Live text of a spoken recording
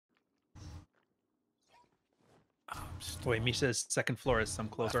Boy, Misha's second floor is some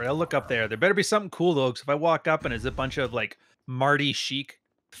close. All right, I'll look up there. There better be something cool though, because if I walk up and it's a bunch of like Marty chic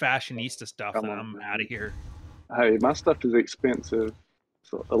fashionista stuff, Come then on, I'm man. out of here. Hey, my stuff is expensive.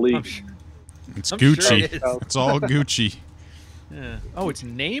 So elite. It's I'm sure Gucci. it is. It's all Gucci. Yeah. Oh, it's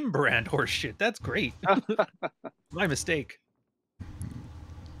name brand horse shit. That's great. My mistake.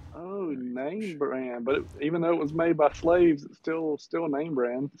 Oh, name brand. But even though it was made by slaves, it's still a name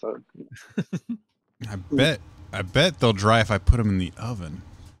brand. So I bet they'll dry if I put them in the oven.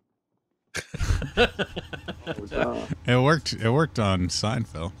 It worked. It worked on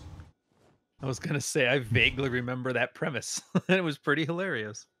Seinfeld. I was gonna say I vaguely remember that premise. It was pretty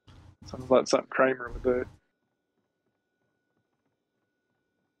hilarious. sounds like something Kramer would do.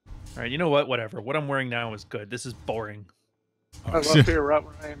 All right, you know what? Whatever. What I'm wearing now is good. This is boring. I'm up here right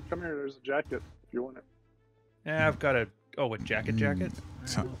where I am. Come here, there's a jacket if you want it. Yeah, I've got a a jacket. All right,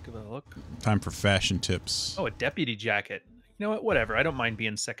 So- I'll give it a look. Time for fashion tips. Oh, a deputy jacket. You know what? Whatever. I don't mind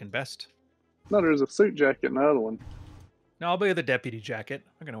being second best. No, there's a suit jacket in the other one. No, I'll be the deputy jacket.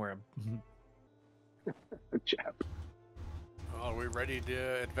 I'm gonna wear them. A Jap. Are we ready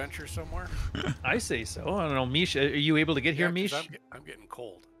to adventure somewhere? I say so. I don't know, Misha. Are you able to get here, 'cause Mish? I'm getting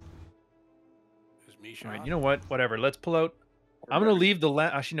cold. Is Misha All right. on? You know what? Whatever. Let's pull out. I'm gonna leave the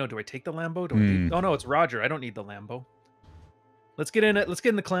Actually, no. Do I take the Lambo? Do I leave? Oh no, it's Roger. I don't need the Lambo. Let's get in it. Let's get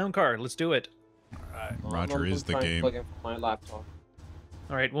in the clown car. Let's do it. All right. Roger is the game. Plug in for my laptop.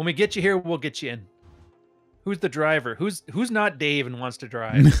 All right. When we get you here, we'll get you in. Who's the driver? Who's not Dave and wants to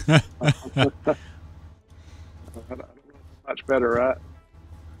drive? I don't know much better, right?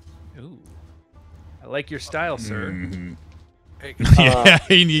 Ooh. I like your style, sir. Mhm. Hey, Yeah,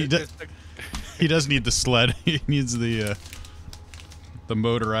 he just the- he does need the sled. He needs the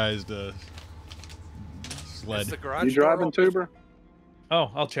motorized sled. is the garage You door driving, open? Tuber?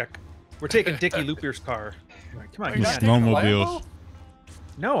 Oh, I'll check. We're taking Dickie Loopier's car. All right, come on, Are you come not on. taking the Snowmobiles. Lambo?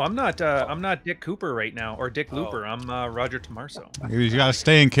 No, I'm not. I'm not Dick Cooper right now, or Dick Oh. Looper. I'm Roger Tomarso. You got to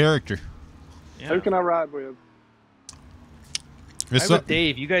stay in character. Yeah. Who can I ride with? This I'm with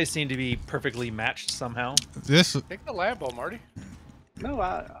Dave. You guys seem to be perfectly matched somehow. this Take the Lambo, Marty. No,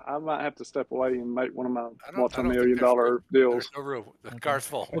 I might have to step away and make one of my I don't think multi-million-dollar There's deals. no room. The car's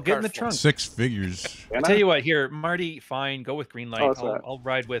full. We'll get in the Car's full. trunk. 6 figures. Can I'll tell you what. Here, Marty. Fine. Go with green light. Oh, that's right. I'll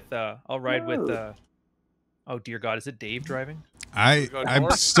ride with. I'll ride with. No. Oh dear God, is it Dave driving? I'm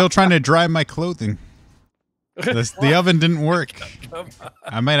north? still trying to dry my clothing. The oven didn't work.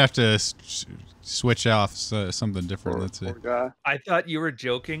 I might have to switch off something different. Let's see. Poor guy. I thought you were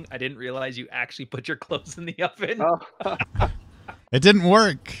joking. I didn't realize you actually put your clothes in the oven. Oh, It didn't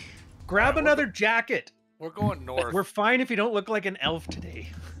work. Grab another jacket. We're going north. We're fine if you don't look like an elf today.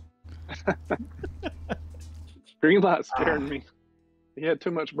 green light scared me. He had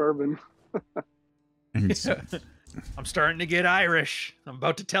too much bourbon. I'm starting to get Irish. I'm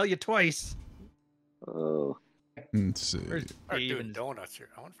about to tell you twice. Oh, Let's see. Where's Start Dave doing and- donuts here.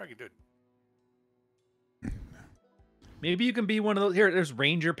 I wonder if I can do it. Maybe you can be one of those. Here, there's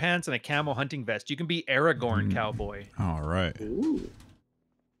ranger pants and a camo hunting vest. You can be Aragorn cowboy. All right. ooh.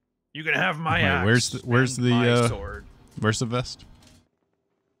 You can have my Wait, axe. where's and the, my sword? Where's the vest?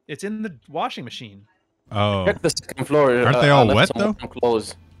 It's in the washing machine. Oh, Check the second floor. Aren't they all I left wet, some though?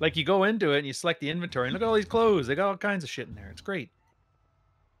 Clothes. Like you go into it and you select the inventory and look at all these clothes. They got all kinds of shit in there. It's great.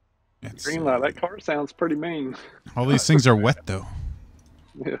 it's, Green light. That car sounds pretty mean. all these things are wet though.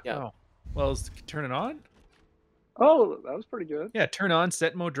 Yeah. Yeah. Oh, well, turn it on. Oh, that was pretty good. Yeah, turn on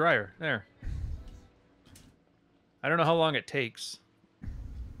set mode dryer. There. I don't know how long it takes.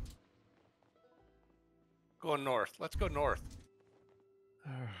 Going north. Let's go north.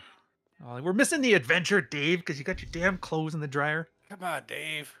 Oh, we're missing the adventure, Dave, because you got your damn clothes in the dryer. Come on,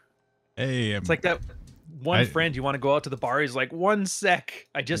 Dave. Hey, It's like that one friend you want to go out to the bar. He's like, 1 sec.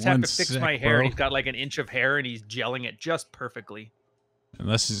 I just have One to fix sec, my hair. bro. He's got like an inch of hair and he's gelling it just perfectly.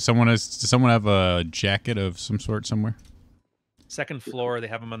 unless someone does someone have a jacket of some sort somewhere? Second floor, they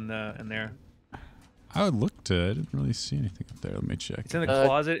have them in there. I would look to. I didn't really see anything up there. Let me check. It's in the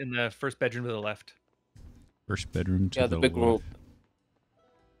closet in the first bedroom to the left. First bedroom to Yeah, the big room.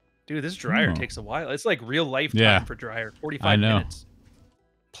 Dude, this dryer Oh. takes a while. It's like real life time Yeah. for dryer. 45 I know. minutes.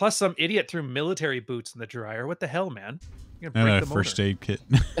 Plus some idiot threw military boots in the dryer. What the hell, man? You're gonna And break a the first motor. aid kit.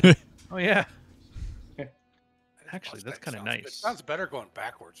 Oh yeah. Actually, that's That kind of sounds- It nice. sounds better going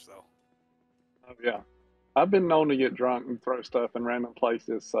backwards, though. Oh, yeah. I've been known to get drunk and throw stuff in random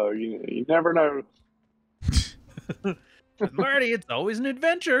places, so you never know. With Marty, it's always an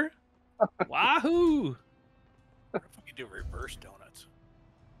adventure. Wahoo! What if we could do reverse donuts?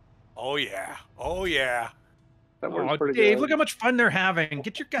 Oh, yeah. Oh, yeah. That works Oh, pretty Dave, good. look how much fun they're having.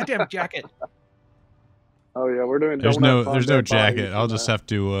 Get your goddamn jacket. Oh yeah, we're doing. There's donut no fun dead jacket. bodies I'll and just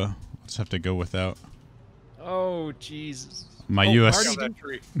that. have to go without. Oh Jesus. My Oh, US Marty, That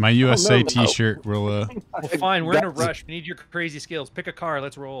tree. my USA no. T-shirt will Well, fine. We're in a That's- rush. We need your crazy skills. Pick a car.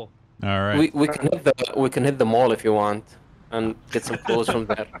 Let's roll. all right. We can hit the mall if you want, and get some clothes from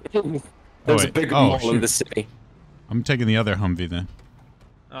there. There's a wait. big Oh, mall in shoot. the city. I'm taking the other Humvee then.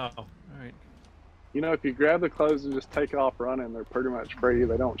 Oh, all right. You know, if you grab the clothes and just take off running, they're pretty much free.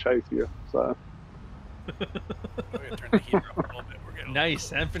 They don't chase you. So I'm gonna turn the heater up a little bit. We're getting a little Nice.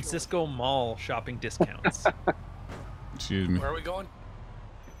 San Francisco Mall shopping discounts. Excuse me. Where are we going?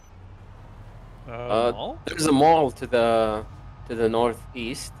 Mall? There's a mall to the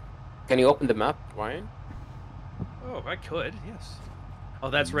northeast. Can you open the map, Ryan? Oh, I could. Yes. Oh,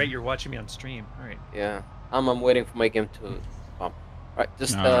 that's right. You're watching me on stream. All right. Yeah. I'm waiting for my game to pump. Right,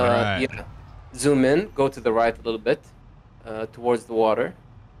 just All right. yeah. Zoom in, go to the right a little bit, towards the water.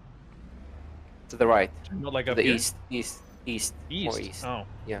 To the right. Not like To up the here? east. More east. Oh.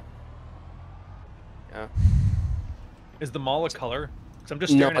 Yeah. Is the mall a color? Because I'm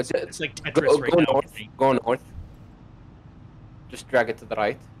just No, staring at it's- it's like Go, Tetris right go now. north. Go north. Just drag it to the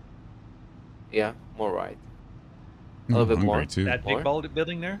right. Yeah, more right. A little bit I'm more. hungry too. That More? big ball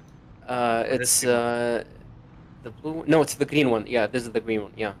building there? It's the blue one. No, it's the green one. Yeah, this is the green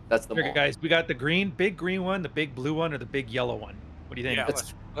one. Yeah, that's the Here, mall. guys, we got the big green one, the big blue one, or the big yellow one. What do you think? Yeah,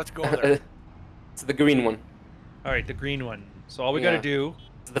 let's go there. It's the green one. All right, the green one. So all we Yeah. got to do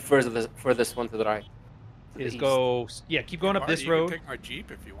It's the furthest one to the right. To the is east. go. Yeah, keep going up Marty, this you can road. take my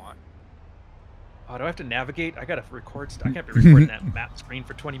Jeep if you want. Oh, do I have to navigate? I gotta record. I can't be recording that map screen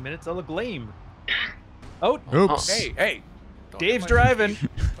for 20 minutes. I'll look lame. Oh, Oops. Hey, hey. Don't Dave's get my- driving.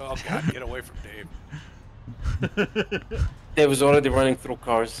 Oh God, get away from Dave. They was already running through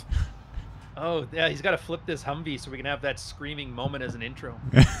cars. Oh, yeah, he's got to flip this Humvee so we can have that screaming moment as an intro.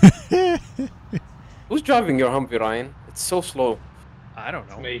 Who's driving your Humvee, Ryan? It's so slow. I don't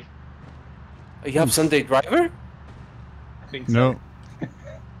know. Me. You have Sunday driver? I think so. No.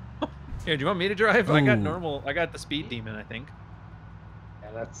 Here, do you want me to drive? I got Ooh. normal. I got the speed demon, I think. Yeah,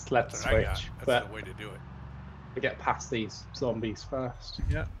 let's That's what I got. switch. That's But the way to do it. we get past these zombies first.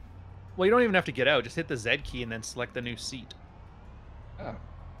 Yeah. Well, you don't even have to get out. Just hit the Z key and then select the new seat. Oh.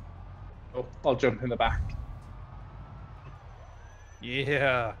 Oh, I'll jump in the back.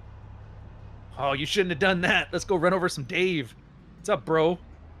 Yeah. Oh, you shouldn't have done that. Let's go run over some Dave. What's up, bro?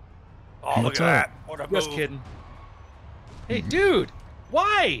 Oh, look What's at up? that. What a Just move. kidding. Hey, dude.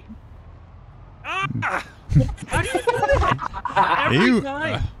 Why? Ah! Every You,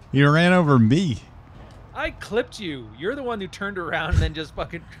 time. you ran over me. I clipped you. You're the one who turned around and then just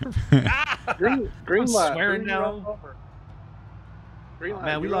fucking. Ah! green I'm light. swearing green now. light over. Green Oh, light,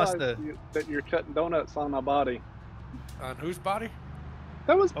 man, we you lost realize that you're cutting donuts on my body. On whose body?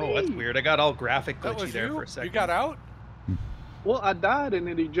 That was Oh, that's me. weird. I got all graphic That glitchy was there you? for a second. You got out? Well, I died and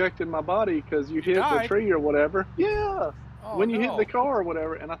it ejected my body because you hit the died? tree or whatever. Yeah. Oh, When you hit no. the car or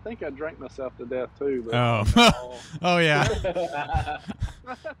whatever, and I think I drank myself to death too. But, Oh. Oh yeah.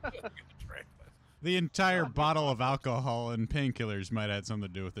 Right. The entire bottle of alcohol and painkillers might have something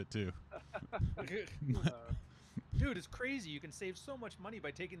to do with it too. Dude, it's crazy. You can save so much money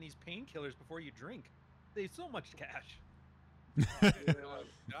by taking these painkillers before you drink. Save so much cash. Died,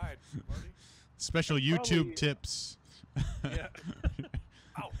 Marty. Special It's YouTube probably- tips. Yeah.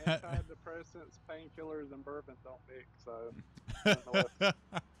 Ow. Antidepressants, painkillers, and bourbon don't mix. So I don't know what-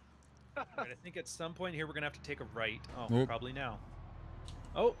 All right, I think at some point here we're gonna have to take a right. Oh, Nope. probably now.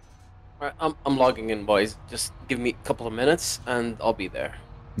 Oh, Alright, I'm logging in, boys. Just give me a couple of minutes and I'll be there.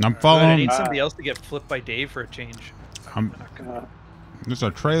 I'm good. I following. need somebody else to get flipped by Dave for a change. There's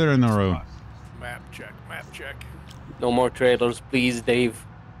a trailer in the road. Map check. Map check. No more trailers, please, Dave.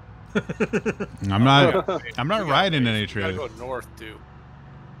 I'm not. I'm We not got- riding any we gotta trailer. go north too.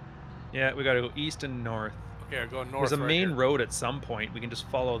 Yeah, we gotta go east and north. Okay, go north. There's a right main here. road at some point. We can just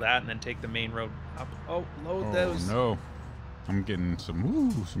follow that and then take the main road up. Oh, load Oh those. no. I'm getting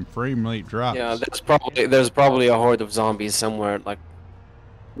some frame rate drops. Yeah, there's probably a horde of zombies somewhere. Like,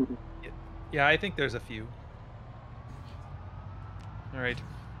 Yeah, I think there's a few. All right.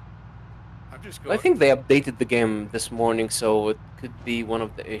 I'm just I going. think they updated the game this morning, so it could be one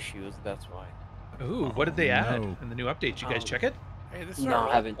of the issues. That's why. Ooh, what did they Oh, add no. in the new update? You guys Um, check it? Hey, this is No, our I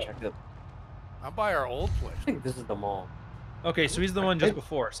old haven't place. checked it. I'm by our old I place. think this is the mall. Okay, so he's the one just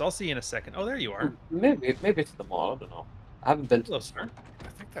before. So I'll see you in a second. Oh, there you are. Maybe it's the mall. I don't know. I haven't been to Hello, the sir. I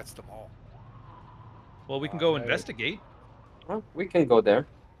think that's the mall. Well, we can go no. investigate. Well, we can go there.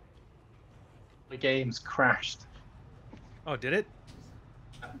 The game's crashed. Oh, did it?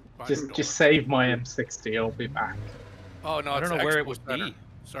 Find a door. Just save my M60. I'll be back. Oh no, I it's don't know where it Expo would Center. be.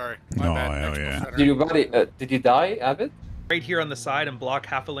 Sorry. Oh, My bad. hell Expo yeah. Center. Did you die, Avid? Right here on the side and block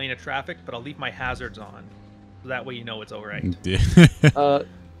half a lane of traffic, but I'll leave my hazards on. So that way you know it's all right.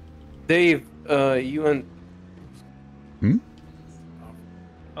 Dave, you and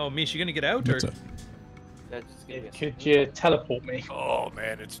Oh, Mish, you gonna get out or? What's up? just give me a Could second. you teleport me? Oh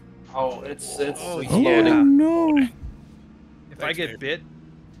man, it's Oh, it's Oh, yeah. Oh no! If I Thanks, get Dave. bit,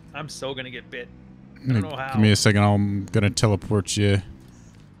 I'm so gonna get bit. I don't know how. Give me a second. I'm gonna teleport you.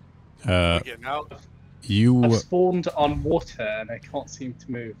 getting out. I've You. spawned on water and I can't seem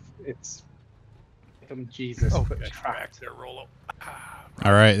to move. It's like I'm Jesus, Oh, but Back trapped. there, roll up.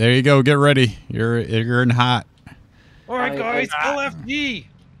 All right, there you go. Get ready. You're in hot. All right, guys, I- LFG.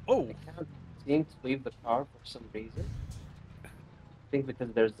 Oh, I can't seem to leave the car for some reason. I think because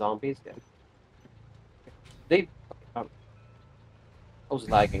there's zombies there. I was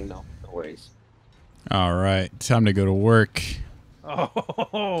lagging, no worries. All right, time to go to work.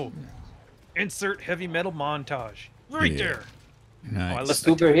 oh. Insert heavy metal montage. Right Yeah. there. Oh, I Nice. love Is that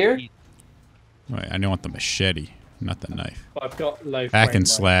Uber here? technique. Wait, I don't want the machete, not the knife. But I've got low Hack frame and rate.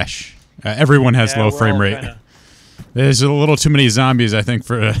 slash. Everyone has Yeah, low we're frame all rate. kinda- There's a little too many zombies, I think,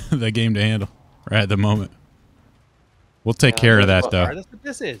 for the game to handle right at the moment. We'll take Yeah, care of that's that, what- though. That's what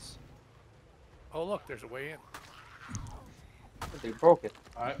this is. Oh look, there's a way in. They broke it.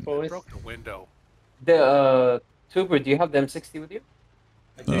 Alright, They boys. broke the window. The Tuber, do you have the M60 with you?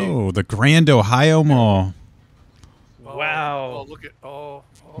 I do. Oh, the Grand Ohio Mall. Oh, Wow. Oh look at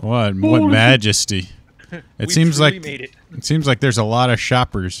What Holy majesty! It We seems truly like made it. it seems like there's a lot of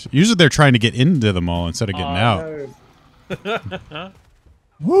shoppers. Usually they're trying to get into the mall instead of getting out. No,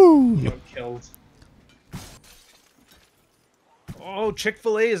 Woo! you got killed. Oh,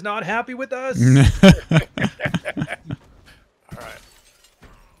 Chick-fil-A is not happy with us. all right.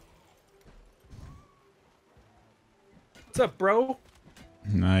 What's up, bro?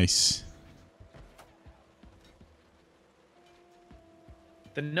 Nice.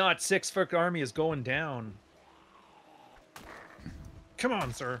 The not 6-foot army is going down. Come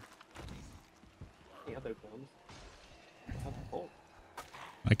on, sir. The other guns. I have a bolt.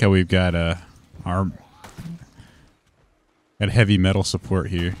 Like how we've got our got heavy metal support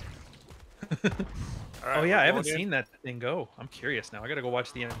here. All right, Oh we're yeah, I haven't going in. seen that thing go. I'm curious now. I gotta go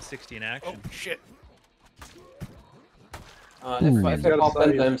watch the M60 in Oh action. shit. If I Gotta pop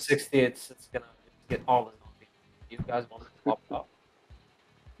in say- the M60, it's gonna get all the zombies. You guys want to pop up?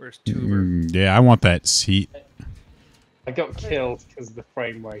 Where's Tuber? Yeah, I want that seat. I got killed because of the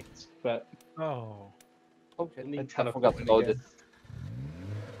frame rate, but Oh. Oh shit, need I teleporting forgot to load it. again.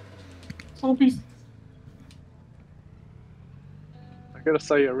 Zombies. I gotta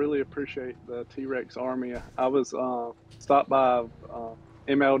say, I really appreciate the T-Rex army. I was stopped by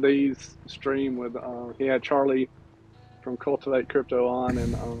MLD's stream with he had Charlie from Cultivate Crypto on,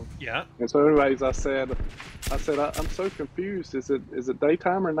 Yeah. and so anyways, I said I'm so confused. Is it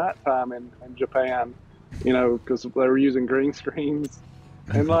daytime or nighttime in Japan? You know, because they were using green screens,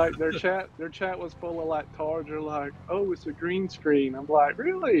 and like their chat was full of like tards. They're like, oh, it's a green screen. I'm like,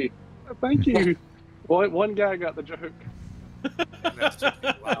 really? Thank you. One guy got the joke. And that's too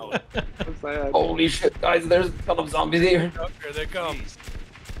loud. I'm sad. Holy shit, guys! There's a ton of zombies here. Oh, here they come. Jeez.